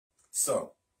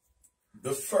So,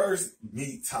 the first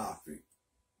meat topic.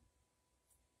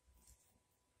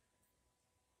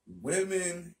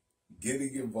 Women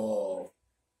getting involved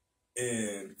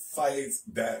in fights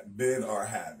that men are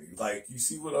having. Like, you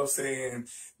see what I'm saying?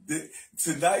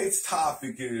 Tonight's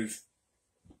topic is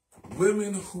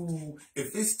women who,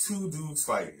 if it's two dudes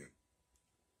fighting,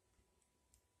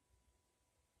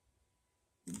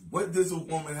 what does a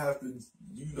woman have to,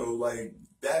 like,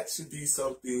 that should be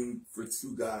something for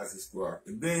two guys to spark.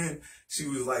 And then she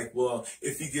was like, well,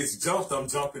 if he gets jumped, I'm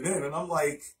jumping in. And I'm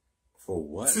like, for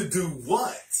what? To do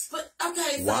what? But,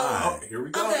 okay, so. Why? Oh, here we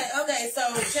go. Okay, so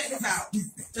check this out.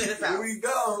 Here we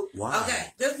go. Why? Okay,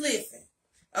 just listen.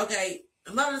 Okay,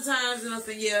 a lot of times, we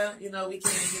can,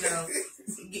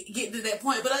 get to that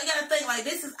point. But I gotta think, like,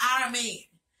 this is our man.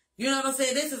 You know what I'm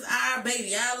saying? This is our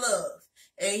baby, our love.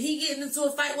 And he getting into a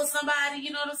fight with somebody,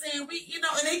 you know what I'm saying? And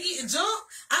they getting jumped.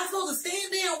 I'm supposed to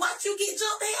stand there and watch you get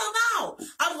jumped? Hell no.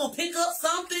 I'm going to pick up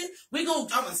something. I'm going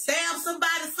to stab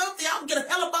somebody, something. I'm going to get a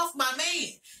hell up off my man.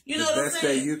 You know what I'm saying? The best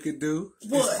thing you can do?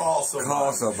 What? Call somebody.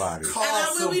 Call somebody. And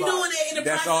I will be doing that in the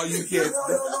That's process. all you can.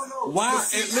 No. Why?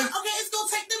 Okay, it's going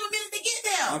to take them a minute to get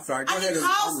there. I'm sorry. Go I ahead. can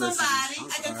call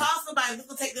somebody. It's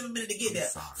going to take them a minute to get there.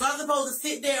 So I'm supposed to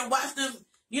sit there and watch them,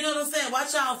 you know what I'm saying?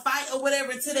 Watch y'all fight or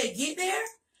whatever until they get there.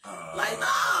 Like,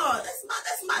 no,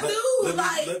 that's my dude.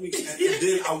 Let me, and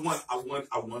then I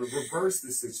want to reverse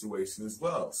the situation as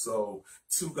well. So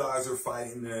two guys are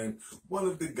fighting, and one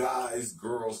of the guys'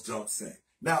 girls jumps in.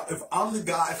 Now, if I'm the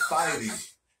guy fighting,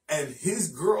 and his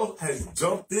girl has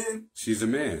jumped in, she's a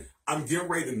man. I'm getting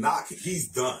ready to knock it. He's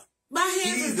done. My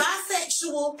hands is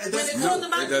bisexual when it comes to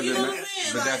my, you know what I'm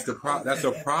saying? But that's a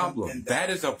problem. That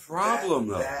is a problem,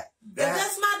 though. If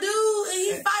that's my dude and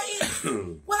he's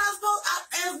fighting, what I'm supposed,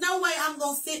 there's no way I'm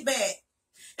going to sit back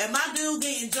and my dude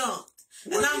getting jumped.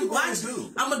 And I'm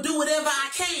watching, I'm going to do whatever I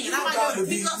can. I might go to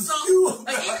pick up something or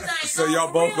anything. So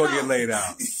y'all both going to get laid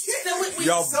out.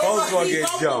 Y'all both going to get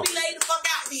jumped. Be laid the fuck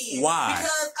out then. Why?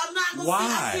 Because I'm not going to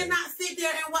I cannot sit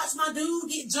there and watch my dude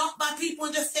get jumped by people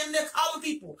and just stand there calling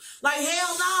people. Like,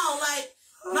 hell no. Like,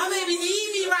 my baby need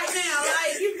me right now.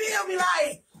 Like, you feel me?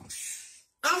 Like,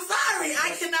 I'm sorry.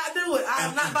 I cannot do it.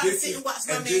 I'm not about to sit and watch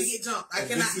my man get jumped. I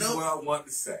cannot. This is what I want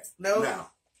to say. No.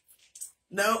 Now,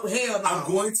 no, hell no. I'm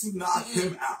going to knock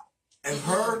him out. And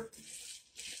her,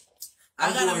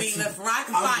 I gotta mean left and right.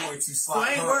 I'm going to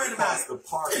slide her across the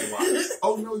parking lot.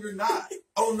 Oh, no, you're not.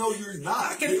 Oh, no, you're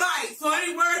not. I can fight, so I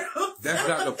ain't worried. That's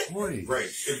not the point. Right.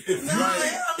 If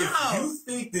you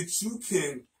think that you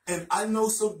can, and I know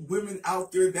some women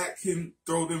out there that can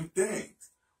throw them things,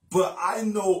 but I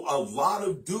know a lot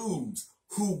of dudes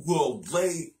who will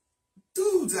lay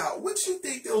dudes out. What you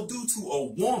think they'll do to a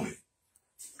woman?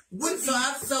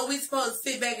 So we supposed to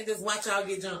sit back and just watch y'all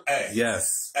get jumped? Hey.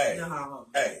 Yes. Hey. No.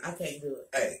 Hey. I can't do it.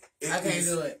 Hey. I can't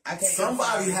do it. I can't.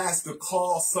 Somebody has to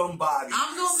call somebody.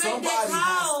 I'm gonna make that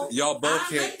call. Y'all both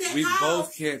can't. We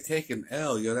both can't take an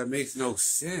L. Yo, that makes no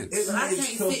sense. It I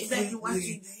makes can't sit back and watch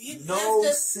completely no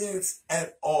sense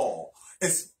at all.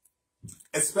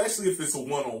 Especially if it's a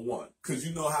one-on-one, because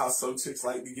you know how some chicks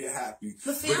like to get happy.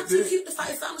 But see, I'm too cute to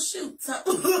fight, so I'm gonna shoot. So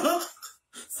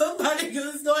somebody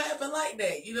is gonna happen like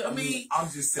that. You know what I mean? I'm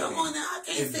just saying. Come on now, I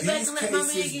can't sit back and let my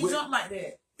man get jumped like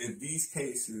that. In these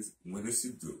cases, women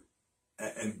should do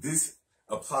it. And this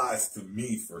applies to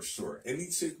me for sure. Any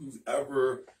chick who's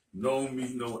ever known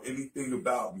me, know anything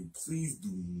about me, please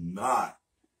do not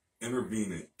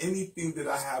intervene in anything that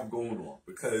I have going on.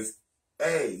 Because,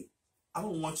 A, I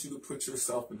don't want you to put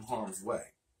yourself in harm's way.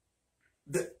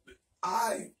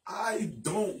 I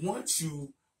don't want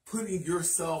you putting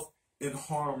yourself in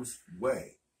harm's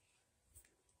way.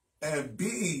 And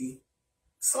B,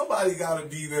 somebody got to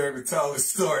be there to tell the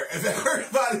story. If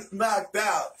everybody's knocked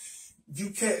out, you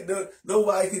can't.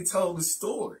 Nobody can tell the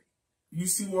story. You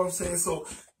see what I'm saying? So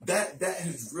that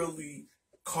has really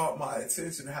caught my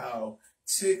attention. How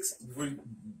chicks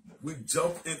would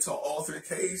jump into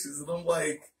altercations, and I'm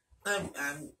like, I'm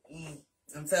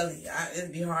telling you,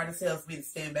 it'd be hard to tell for me to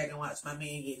stand back and watch my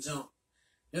man get jumped.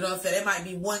 You know what I'm saying? It might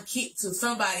be one kick to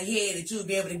somebody's head that you'll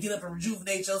be able to get up and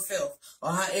rejuvenate yourself,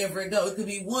 or however it goes. It could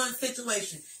be one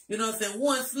situation, you know what I'm saying?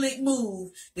 One slick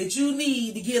move that you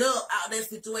need to get up out of that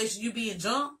situation. You being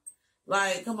jumped,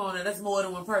 like, come on now, that's more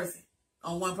than one person.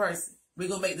 On one person, we're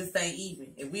gonna make this thing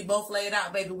even. If we both laid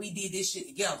out, baby, we did this shit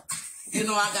together. You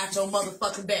know I got your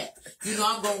motherfucking back. You know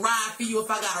I'm gonna ride for you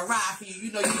if I gotta ride for you.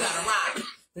 You know you gotta ride.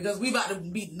 Because we about to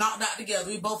be knocked out together.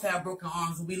 We both have broken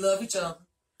arms and we love each other.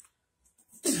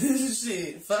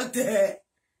 Shit, fuck that.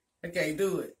 I can't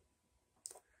do it.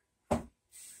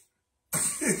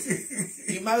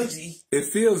 Emoji. It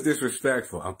feels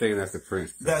disrespectful. I'm thinking that's the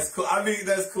Prince. That's cool. I mean,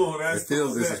 that's cool. That's it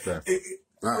feels cool. disrespectful.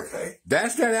 Okay.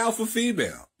 That's that alpha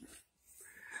female.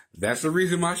 That's the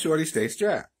reason my shorty stays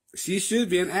strapped. She should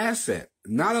be an asset,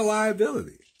 not a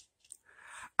liability.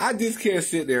 I just can't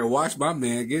sit there and watch my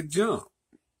man get jumped.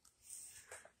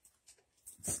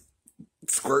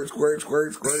 Squirt, squirt,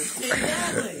 squirt, squirt, squirt.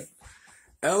 Exactly.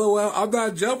 LOL, I'm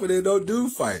not jumping in no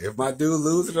dude fight. If my dude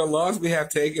loses or lost, we have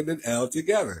taken an L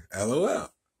together. LOL.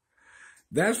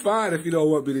 That's fine if you don't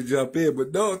want me to jump in,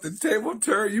 but no, if the table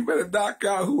turn, you better knock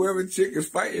out whoever chick is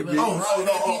fighting me. Let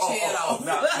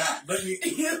me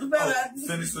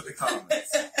finish with the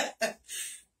comments.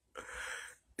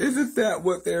 Isn't that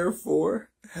what they're for?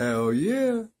 Hell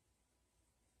yeah.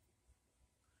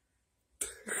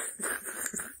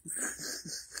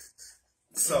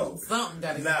 So,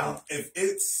 now, if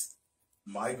it's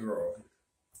my girl,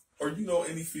 or you know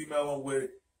any female I'm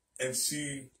with, and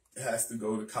she has to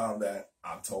go to combat,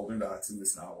 I've told her not to,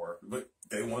 it's not working, but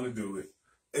they want to do it.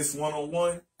 It's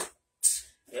one-on-one.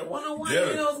 Yeah, one-on-one, you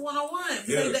know, it's one-on-one.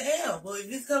 Take the L. But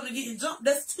if it's coming to getting jumped,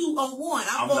 that's 2-on-1.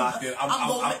 I'm going to help you.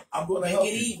 I'm going to help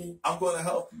you. I'm going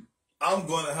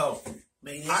to help you.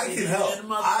 I can help.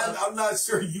 I'm not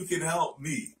sure you can help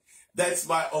me. That's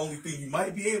my only thing. You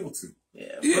might be able to.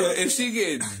 Yeah, if she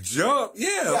get jumped,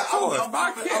 of course.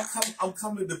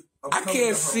 I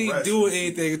can't see doing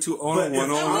anything on a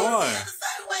one-on-one.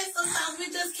 Sometimes we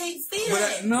just can't see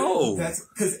that. No. That's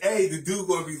because, the dude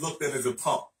going to be looked at as a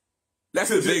punk. That's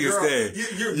the biggest thing.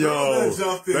 That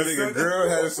nigga girl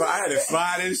had to slide his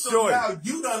shorty. So now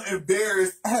you done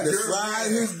embarrassed. I had to slide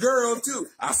his girl too.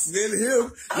 I slid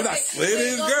him, then I slid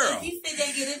his girl. If he sit there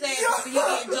and get his ass up and he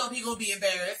can't jump, he gonna be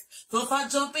embarrassed. So if I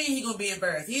jump in, he gonna be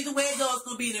embarrassed. Either way it goes, it's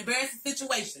gonna be an embarrassing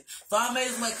situation. So I may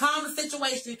as well calm the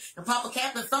situation and pop a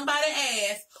cap in somebody's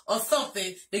ass or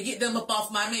something to get them up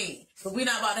off my man. So we're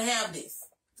not about to have this.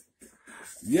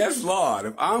 Yes, Lord.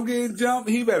 If I'm getting jumped,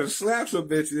 he better slap some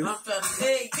bitches. I'm trying to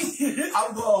say.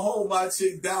 I'm going to hold my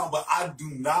chick down, but I do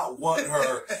not want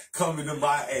her coming to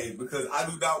my aid because I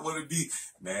do not want to be,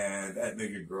 man, that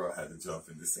nigga girl had to jump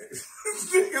in the same.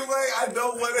 Nigga, I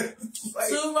don't want to.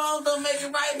 Two wrongs don't make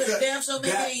it right, but damn sure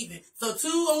make it even. So 2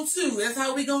 on 2. That's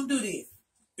how we going to do this.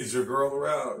 Is your girl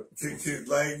around?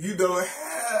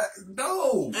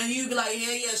 No. And you be like,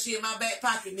 yeah, she in my back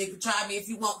pocket, nigga. Try me if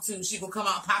you want to. She gonna come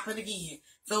out popping again.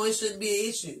 So it shouldn't be an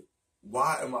issue.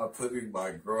 Why am I putting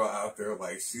my girl out there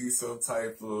like she's some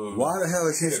type of... Why the hell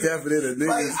is she stepping in a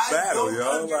nigga's battle,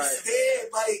 yo?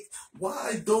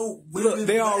 Why don't women... Look,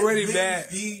 they already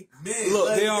mad.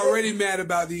 Look, they already mad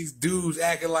about these dudes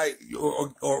acting like...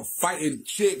 Or fighting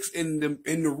chicks in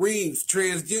the rings,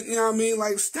 transgender, you know what I mean?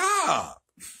 Like, stop.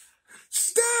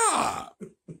 Stop.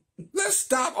 Let's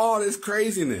stop all this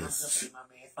craziness.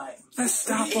 Let's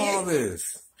stop all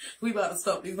this. We about to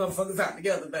stop these motherfuckers out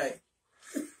together, babe.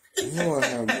 Lord,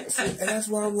 and that's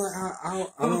why I'm like, I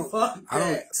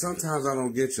don't. Sometimes I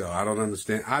don't get y'all. I don't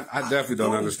understand. I definitely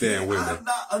don't understand women. I'm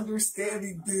not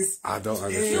understanding this. I don't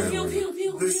understand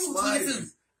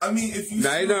women. I mean, if you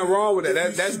now ain't nothing wrong with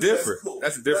that. That's different. Cool.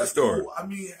 That's a different story. Cool. I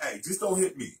mean, hey, just don't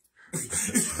hit me.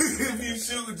 If you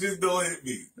shoot, just don't hit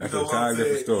me. That's an entirely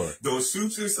different story. Don't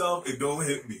shoot yourself and don't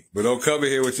hit me. But don't come in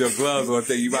here with your gloves on and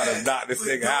think you about to knock this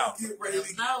thing out.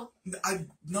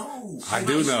 I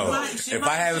do know.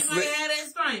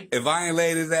 If I ain't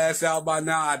laid his ass out by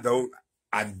now,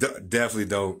 I definitely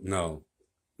don't know.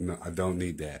 No, I don't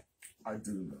need that. I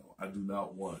do know. I do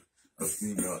not want a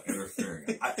female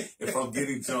interfering. If I'm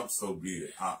getting jumped, so be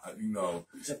it.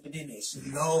 Jumping in that shit.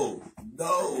 No.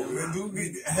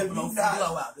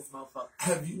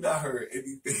 Have you not heard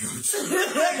anything? I'm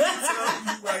telling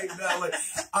you right now, like,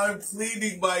 I'm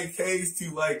pleading my case to,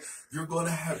 like, you're going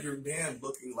to have your man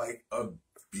looking like a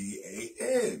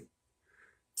BAN.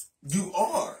 You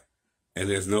are. And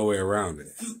there's no way around it.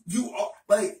 You are,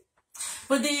 like.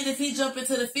 But then if he jump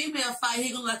into the female fight,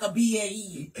 he gonna like a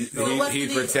BAE. He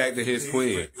protected his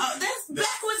queen. That's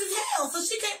backwards as hell. So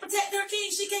she can't protect her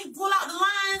king. She can't pull out the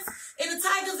lions and the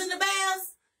tigers and the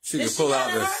bears. She can pull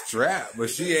out the strap, but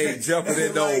she ain't jumping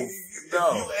in no.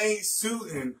 You ain't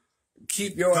shooting.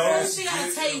 Keep your ass. She got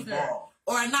a taser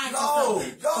or a knife or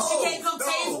something. So she can't come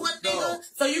tase one nigga.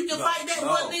 So you can fight that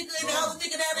one nigga and the other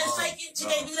nigga down there shaking. She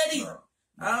can't do that either.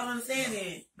 I don't understand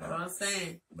it. I don't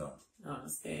understand. No. I don't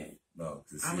understand. No,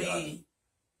 I mean,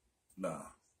 nah.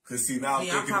 Cause see, now I'm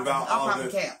thinking about all the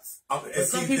caps. And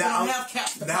some people don't have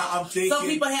caps to pop. I'm thinking, some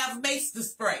people have mace to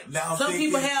spray. Now some thinking,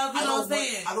 people have, you know what I'm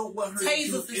saying? I don't want her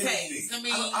tasers to do anything. I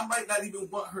mean, I might not even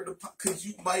want her to pop because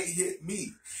you might hit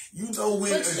me. You know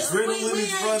when adrenaline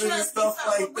is running and stuff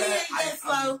like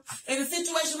that. In a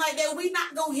situation like that, we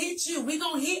not gonna hit you. We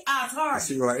gonna hit our target.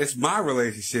 So you're like, it's my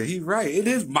relationship. He's right. It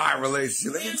is my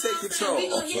relationship. Let me take control. We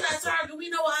gonna hit our target. We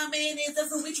know what our man is. That's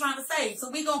what we trying to say. So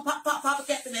we gonna pop a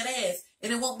cap in that ass,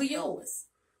 and it won't be yours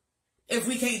if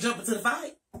we can't jump into the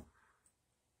fight.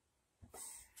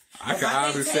 I can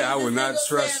honestly say I would not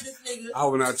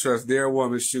trust their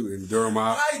woman shooting during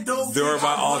my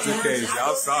altercation.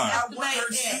 I'm sorry. I want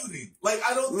her shooting. Like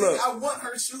I don't think I want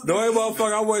her shooting. The only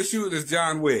motherfucker I want shooting is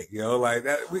John Wick. Yo, like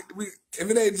that. If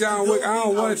it ain't John Wick, I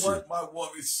don't want you. I want my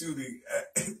woman shooting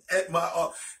at my.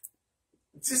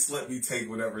 Just let me take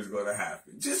whatever's going to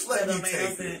happen. Just let me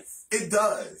take it. It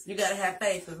does. You gotta have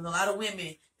faith because a lot of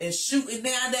women is shooting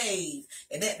nowadays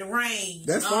and at the range.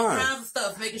 That's and all fine. kinds of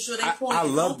stuff, making sure they point. I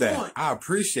love that. Point. I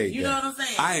appreciate that. You know what I'm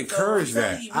saying? I encourage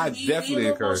that. I definitely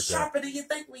encourage that. Sharper than you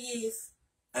think we is.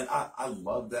 And I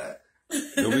love that.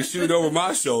 You'll be shooting over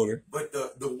my shoulder. But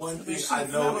the one thing I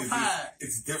know is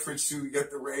it's different shooting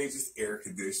at the range. It's air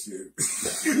conditioned.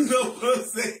 You know what I'm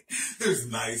saying?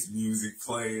 There's nice music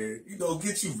playing. You know,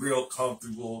 get you real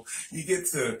comfortable. You get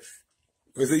to.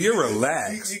 So you're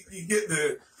relaxed. You get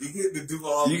to do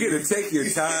all. You get to take your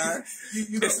time.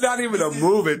 It's not even a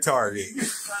moving target.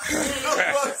 That's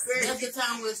the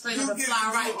time we're straight up and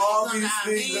fly right. All these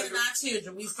things and our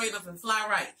children, we straight up and fly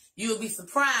right. You'll be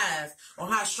surprised on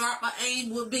how sharp our aim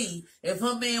would be if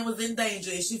her man was in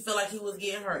danger and she felt like he was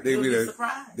getting hurt. You'll be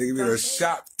surprised. They give me a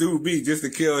shot through me just to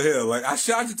kill him. Like I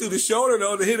shot you through the shoulder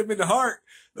though to hit him in the heart.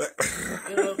 Like,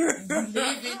 you know, you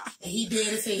living and he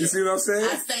dead as hell. You see what I'm saying?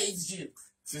 I saved you.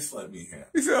 Just let me have.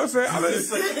 You see what I'm saying?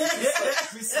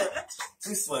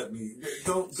 Just let me.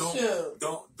 Don't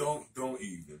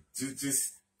even.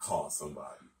 Just call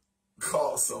somebody.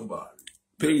 Call somebody.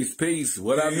 Peace.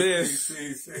 What I miss.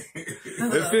 Peace.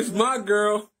 If it's my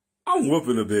girl, I'm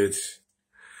whooping a bitch.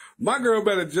 My girl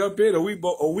better jump in or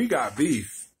we got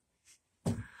beef.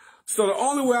 So the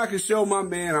only way I can show my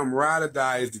man I'm ride or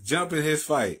die is to jump in his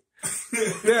fight.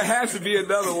 There has to be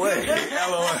another way.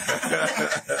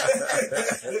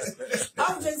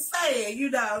 I'm just saying, you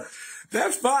know.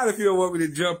 That's fine if you don't want me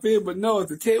to jump in, but no, if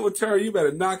the table turn, you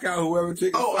better knock out whoever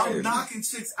chick. I'm knocking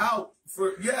chicks out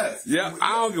for yes. Yeah,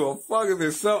 I don't give a fuck if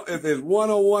it's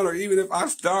one-on-one or even if I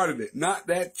started it. Knock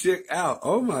that chick out.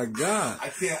 Oh my God.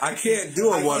 I can't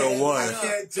do a one-on-one. I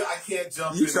can't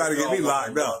jump in. You trying to get me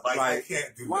locked up. Like I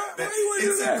can't do that.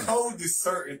 It's a code to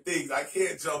certain things. I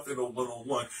can't jump in a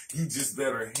one-on-one. You just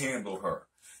better handle her.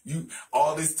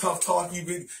 All this tough talk you've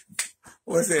been.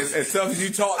 What's that? As tough as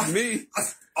you talk to me.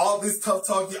 All this tough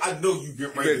talk, I know you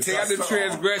get ready to take out the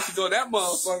transgressions on that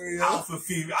motherfucker. Yo. Alpha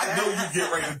female, I know you get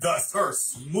ready to dust her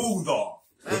smooth off.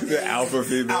 The alpha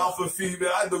female. Alpha female,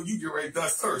 I know you get ready to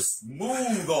dust her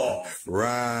smooth off.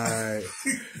 Right.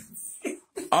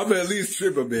 I'm at least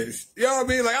trip a bitch. You know what I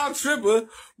mean? Like I'll trip her,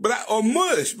 or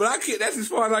mush, but I can't. That's as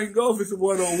far as I can go if it's a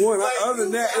one-on-one. Like, other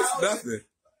than that, it's nothing.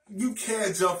 You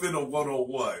can't jump in a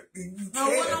one-on-one. No,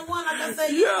 one-on-one, like I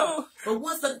said, yeah. But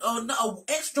once an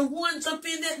extra one jump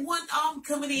in, that one I'm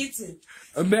coming into.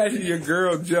 Imagine your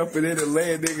girl jumping in and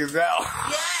laying niggas out.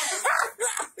 Yes.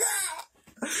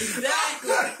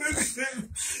 Exactly.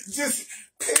 Just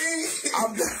ping.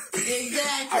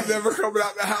 I'm never coming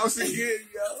out the house again,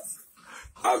 yo.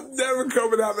 I'm never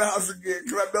coming out the house again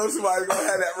because I know somebody's going to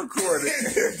have that recorded. In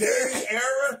today's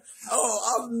era?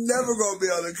 I'm never going to be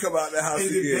able to come out the house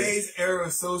again. In today's era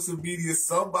of social media,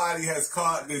 somebody has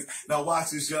caught this. Now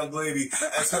watch this young lady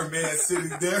as her man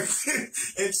sitting there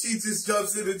and she just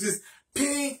jumps in and just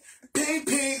ping, ping,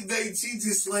 ping. She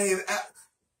just laying out.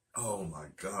 Oh my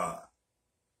God.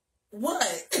 What?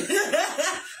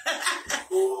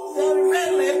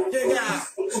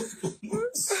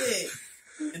 Shit.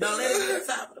 And don't let it get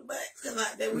top of the butt. Cause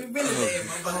like that, we really there.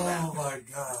 Oh my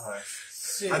gosh.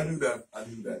 Shit. I knew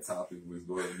that topic was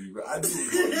going to be. I knew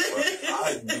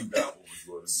that one was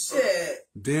going to be. Shit.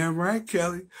 Damn right,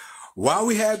 Kelly. Why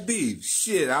we have beef?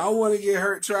 Shit, I don't want to get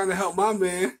hurt trying to help my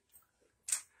man.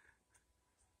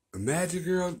 Imagine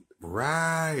girl.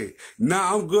 Right.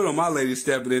 Nah, I'm good on my lady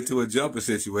stepping into a jumping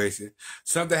situation.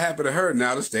 Something happened to her,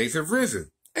 now the stakes have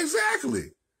risen.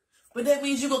 Exactly. But that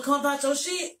means you gonna come about your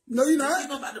shit? No, you're not. You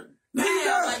gonna about to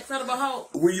bam like son of a hoe.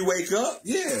 When you wake up,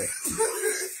 yeah.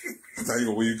 I'm telling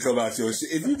you, when you come out your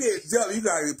shit, if you get jumped,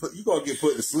 you gonna get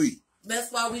put to sleep. That's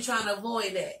why we trying to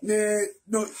avoid that. Yeah,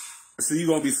 no. So you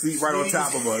gonna be sleep right on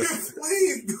top of us.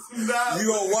 Please do not. You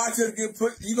gonna watch us get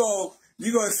put. You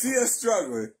You gonna see us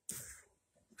struggling.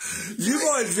 You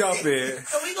gonna jump in.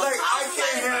 So we gonna Like, I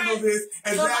can't handle this.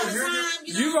 And so now by the you're time,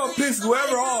 You gonna piss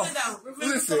whoever off. Remember,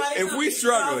 Listen, if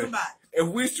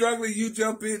we struggling, you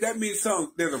jump in. That means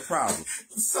there's a problem.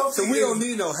 So we don't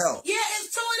need no help. Yeah,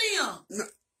 it's two of them. No.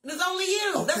 There's only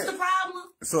you. Okay. That's the problem.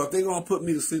 So if they gonna put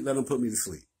me to sleep, let them put me to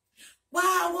sleep.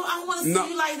 Wow, well, I don't want to see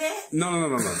you like that.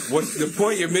 No. What the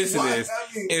point you're missing is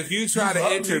if you try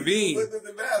to intervene,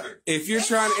 if you're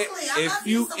trying to, if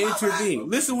you intervene,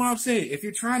 listen what I'm saying. If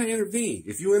you're trying to intervene,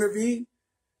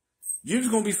 you're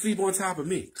just gonna be sleeping on top of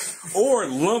me, or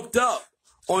lumped up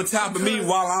on top of me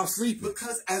while I'm sleeping.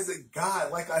 Because as a guy,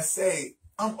 like I say,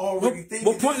 I'm already thinking.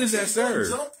 What point does that serve?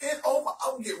 Jump in. Oh,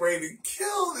 I'm getting ready to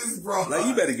kill this bro. Like,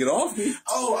 you better get off me.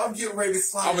 Oh, I'm getting ready to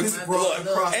slide this bro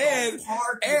across the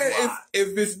parking lot.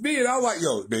 If it's me and I'm like,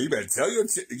 yo, man, you better tell your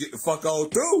chick to get the fuck on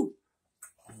through.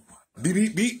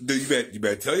 Beep, beep, beep. You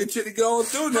better tell your chick to get on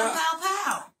through now.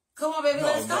 Pow. Come on, baby,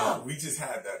 let's go. We just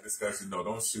had that discussion. No,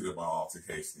 don't shoot at my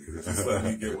altercation either. Just let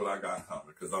me get what I got coming,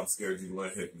 because I'm scared you gonna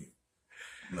hit me.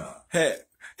 Nah. Hey,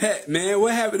 man,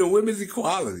 what happened to women's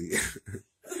equality?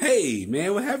 Hey,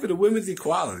 man, what happened to women's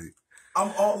equality?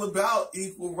 I'm all about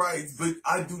equal rights, but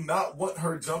I do not want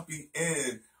her jumping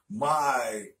in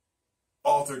my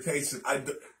altercation. I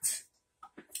don't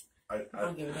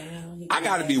give a damn. I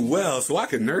gotta be well so I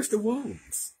can nurse the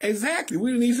wounds. Exactly.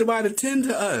 We need somebody to tend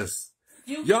to us.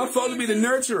 Y'all supposed to be the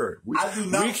nurturer. We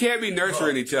can't be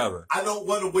nurturing each other. I don't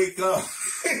want to wake up.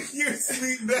 You're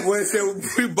sleeping.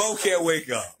 We both can't wake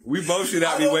up. We both should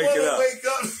not be waking up. I don't want to wake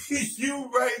up. You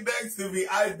right next to me.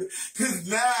 Because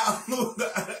now,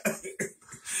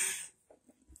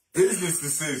 business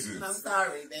decisions. I'm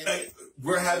sorry, baby.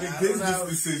 We're having business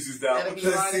decisions now.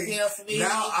 Because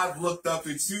now I've looked up at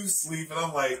you sleep and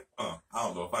I'm like, I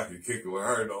don't know if I can kick it with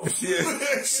her though.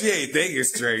 She ain't thinking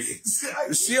straight.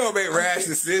 She don't make rash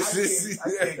decisions. I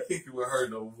can't kick it with her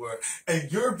no more. And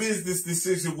your business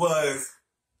decision was,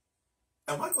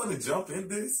 am I going to jump in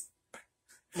this?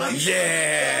 Like,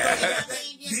 yeah.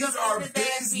 These are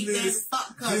business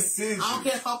decisions. I don't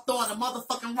care if I'm throwing a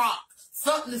motherfucking rock.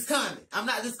 Something is coming. I'm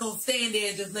not just going to stand there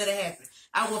and just let it happen.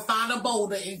 I will find a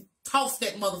boulder and toss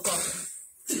that motherfucker.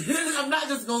 I'm not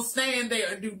just going to stand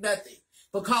there and do nothing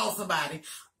but call somebody.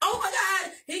 Oh my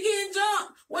God, he getting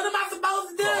jumped. What am I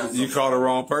supposed to do? You called the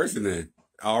wrong person then.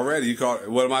 Already, you called the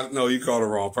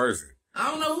wrong person. I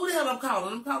don't know who the hell I'm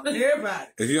calling. I'm calling everybody.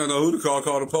 If you don't know who to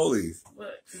call the police.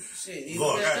 But, shit,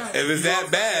 look, if it's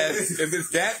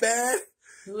that bad,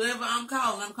 whoever I'm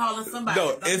calling somebody.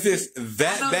 No, if it's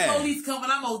that bad. The police coming,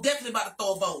 I'm most definitely about to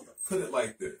throw a boulder. Put it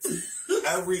like this.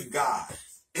 Every guy,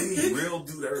 any real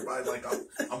dude, everybody like,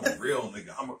 I'm a real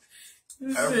nigga.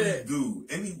 Every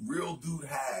dude, any real dude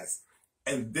has,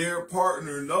 and their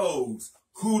partner knows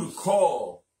who to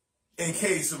call in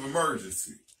case of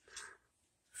emergency.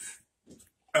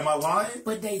 Am I lying?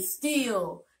 But they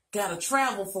still gotta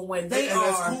travel from where they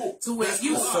are to where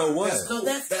you are. So what? So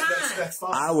that's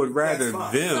time. I would rather them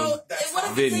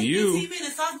than you. 15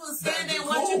 minutes. So I'm gonna stand there and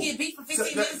watch you get beat for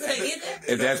 15 minutes till they get there.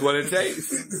 If that's what it takes.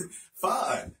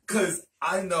 Fine. Because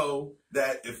I know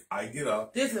that if I get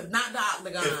up. This is not the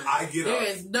octagon. If I get up. There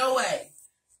is no way.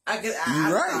 I'm right.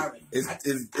 sorry.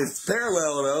 It's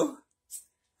parallel though.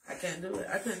 I can't do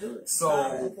it.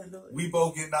 So we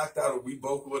both get knocked out, or we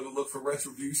both going to look for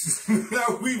retribution.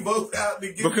 Now we both out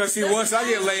to get. Because see, once I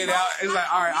get laid out, it's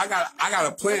like, all right, I got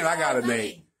a plan. I gotta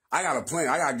make. I got a plan.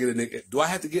 I gotta get a nigga. Do I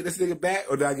have to get this nigga back,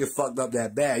 or do I get fucked up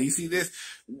that bad? You see this?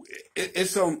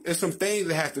 It's some things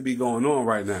that have to be going on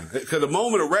right now. Because the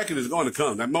moment of reckoning is going to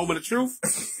come. That moment of truth.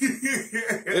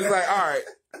 It's like, all right,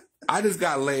 I just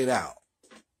got laid out.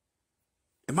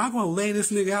 Am I going to lay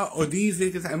this nigga out, or these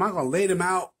niggas? Am I going to lay them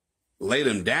out, lay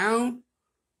them down,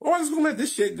 or am I just going to let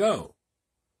this shit go?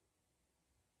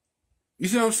 You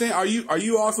see what I'm saying? Are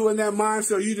you also in that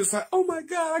mindset? Or are you just like, oh my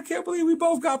God, I can't believe we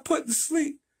both got put to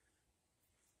sleep?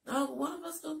 No, one of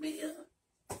us gonna be here.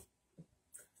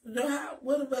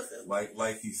 One of us is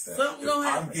like he said. Something gonna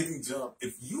happen. I'm getting jumped.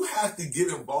 If you have to get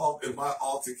involved in my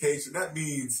altercation, that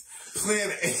means plan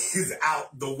A is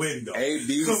out the window. A,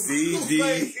 B, C, D.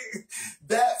 Like,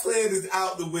 that plan is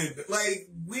out the window. Like,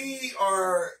 we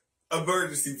are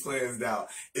emergency plans now.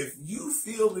 If you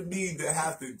feel the need to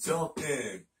have to jump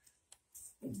in,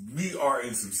 we are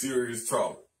in some serious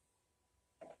trouble.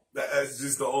 That's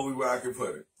just the only way I can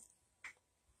put it.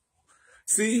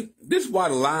 See, this is why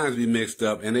the lines be mixed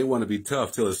up and they want to be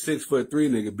tough till a 6'3"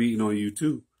 nigga beating on you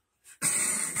too.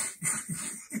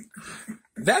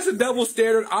 That's a double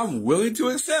standard I'm willing to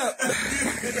accept.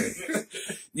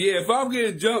 Yeah, if I'm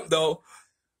getting jumped though,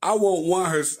 I don't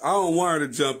want her to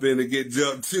jump in and get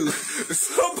jumped too.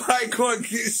 Somebody gonna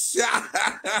get shot.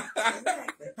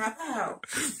 Pop out.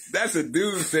 That's a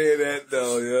dude saying that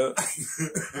though,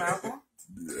 yeah.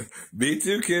 Me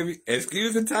too, Kimmy.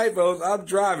 Excuse the typos. I'm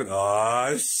driving.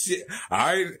 Oh shit! All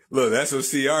right, look, that's some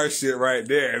CR shit right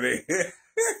there.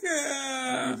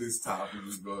 This topic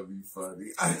is gonna be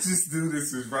funny. I just knew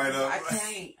this was right up. I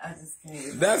just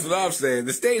can't. That's what I'm saying.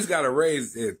 The state's got to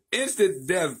raise it. Instant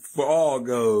death for all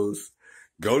goes.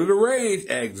 Go to the range.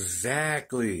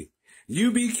 Exactly.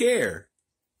 You be care.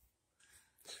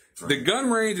 The gun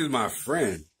range is my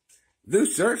friend. Them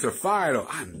shirts are fire though.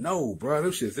 I know, bro.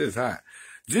 Them shits is hot.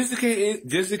 Just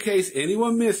in case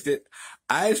anyone missed it,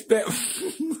 I expect.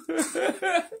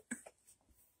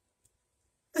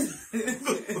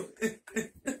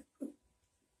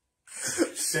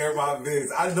 Share my vids.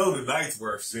 I know the night's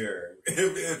worth sharing.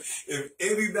 If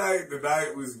any night, the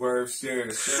night was worth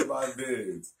sharing. Share my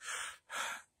vids.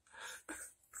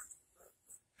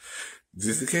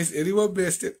 Just in case anyone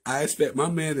missed it, I expect my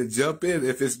man to jump in.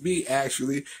 If it's me,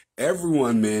 actually,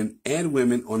 everyone, men and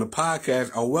women on the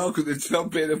podcast are welcome to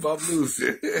jump in if I'm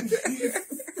losing.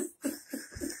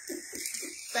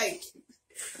 Thank you.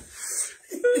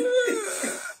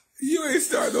 You ain't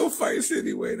start no fights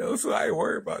anyway, though, so I ain't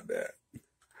worried about that.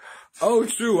 Oh,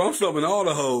 true. I'm slumming all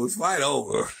the hoes. Fight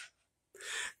over.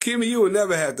 Kimmy, you will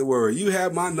never have to worry. You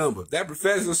have my number. That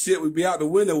professional shit would be out the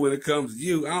window when it comes to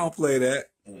you. I don't play that.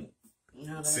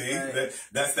 No, see, right.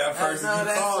 that's that person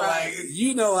you call. Right. Like,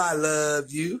 you know I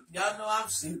loved you. Y'all know I'm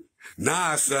shooting.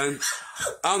 Nah, son.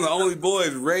 I'm the only boy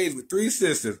raised with 3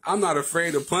 sisters. I'm not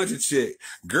afraid to punch a chick.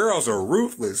 Girls are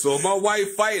ruthless. So if my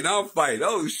wife fighting, I'll fight.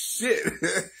 Oh, shit.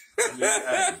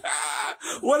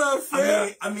 What up,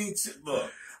 fam? I mean,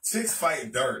 look, chicks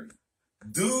fight dirty.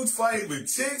 Dudes fight, but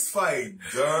chicks fight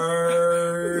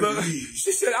dirty. Look,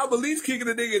 she said, I believe kicking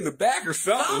a nigga in the back or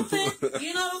something.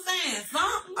 You know what I'm saying?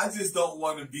 Something. I just don't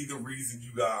want to be the reason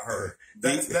you got hurt.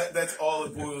 That's all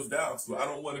it boils down to. I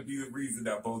don't want to be the reason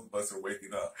that both of us are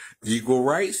waking up. Equal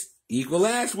rights, equal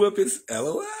ass whippings.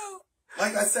 LOL.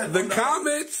 Like I said, the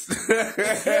comments. Like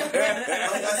I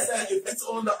said, if it's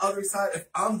on the other side, if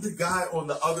I'm the guy on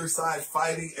the other side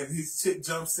fighting and his chick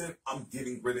jumps in, I'm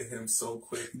getting rid of him so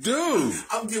quick. Dude.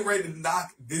 I'm getting ready to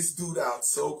knock this dude out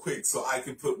so quick so I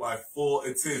can put my full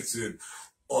attention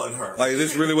on her. Like,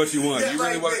 this is really what you want. Yeah, you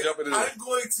really want to jump into this. I'm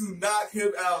going to knock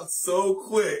him out so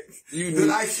quick that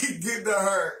I can get to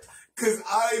her because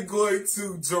I'm going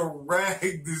to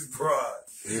drag this broad.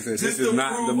 This is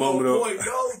not the moment of...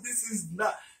 No, this is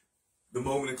not the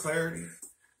moment of clarity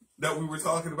that we were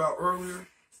talking about earlier.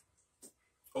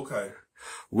 Okay.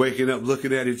 Waking up,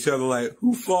 looking at each other like,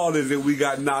 whose fault is it we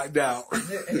got knocked out?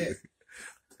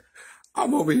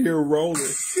 I'm over here rolling.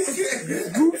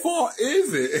 Whose fault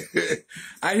is it?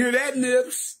 I hear that,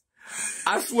 Nips.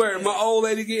 I swear, my old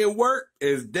lady getting work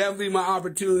is definitely my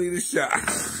opportunity to shine.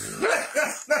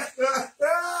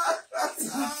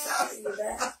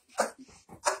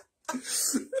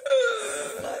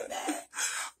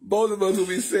 Both of us will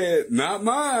be saying, not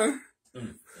mine.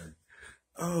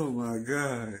 Oh my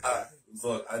God.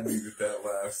 Look, I needed that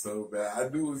laugh so bad. I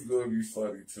knew it was going to be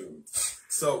funny too.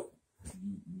 So,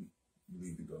 you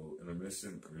need to go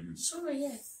intermission? Or you... Sure,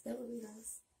 yes. That would be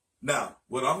nice. Now,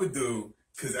 what I'm going to do,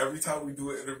 because every time we do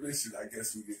an intermission, I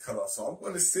guess we get cut off. So I'm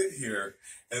going to sit here,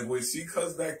 and when she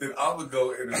comes back, then I'm going to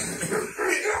go intermission.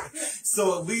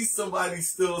 So at least somebody's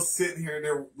still sitting here and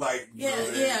they're like...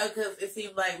 Yeah, because it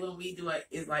seems like when we do it,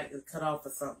 it's like it's cut off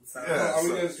or something. So. Yeah, are we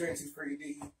going to drink these pretty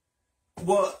deep?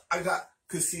 Well,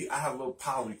 because see, I have a little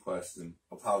poly question.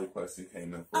 A poly question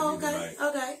came in for me tonight.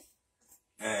 Okay.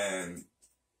 And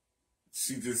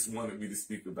she just wanted me to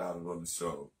speak about it on the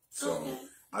show. So... Okay.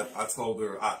 I told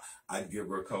her I'd give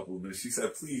her a couple of minutes. She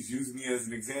said, please use me as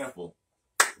an example.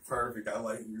 Perfect. I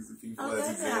like using people as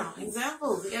examples. Now,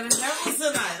 examples. We got examples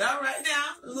tonight. All right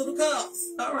now. Little cups.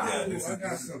 All right.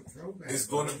 Yeah, it's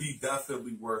going to be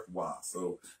definitely worthwhile.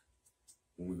 So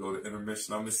when we go to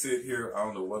intermission, I'm going to sit here. I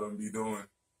don't know what I'm going to be doing.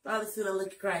 Probably sit there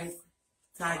looking crazy.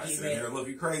 I sit here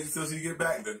looking crazy until she get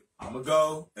back. Then I'm going to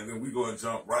go. And then we're going to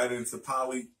jump right into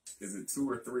Poly. Is it 2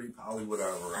 or 3? Poly,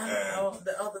 whatever. I don't know.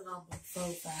 The other number.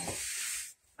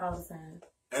 4-5. All the time.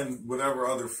 And whatever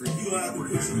other freaky we're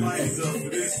doing.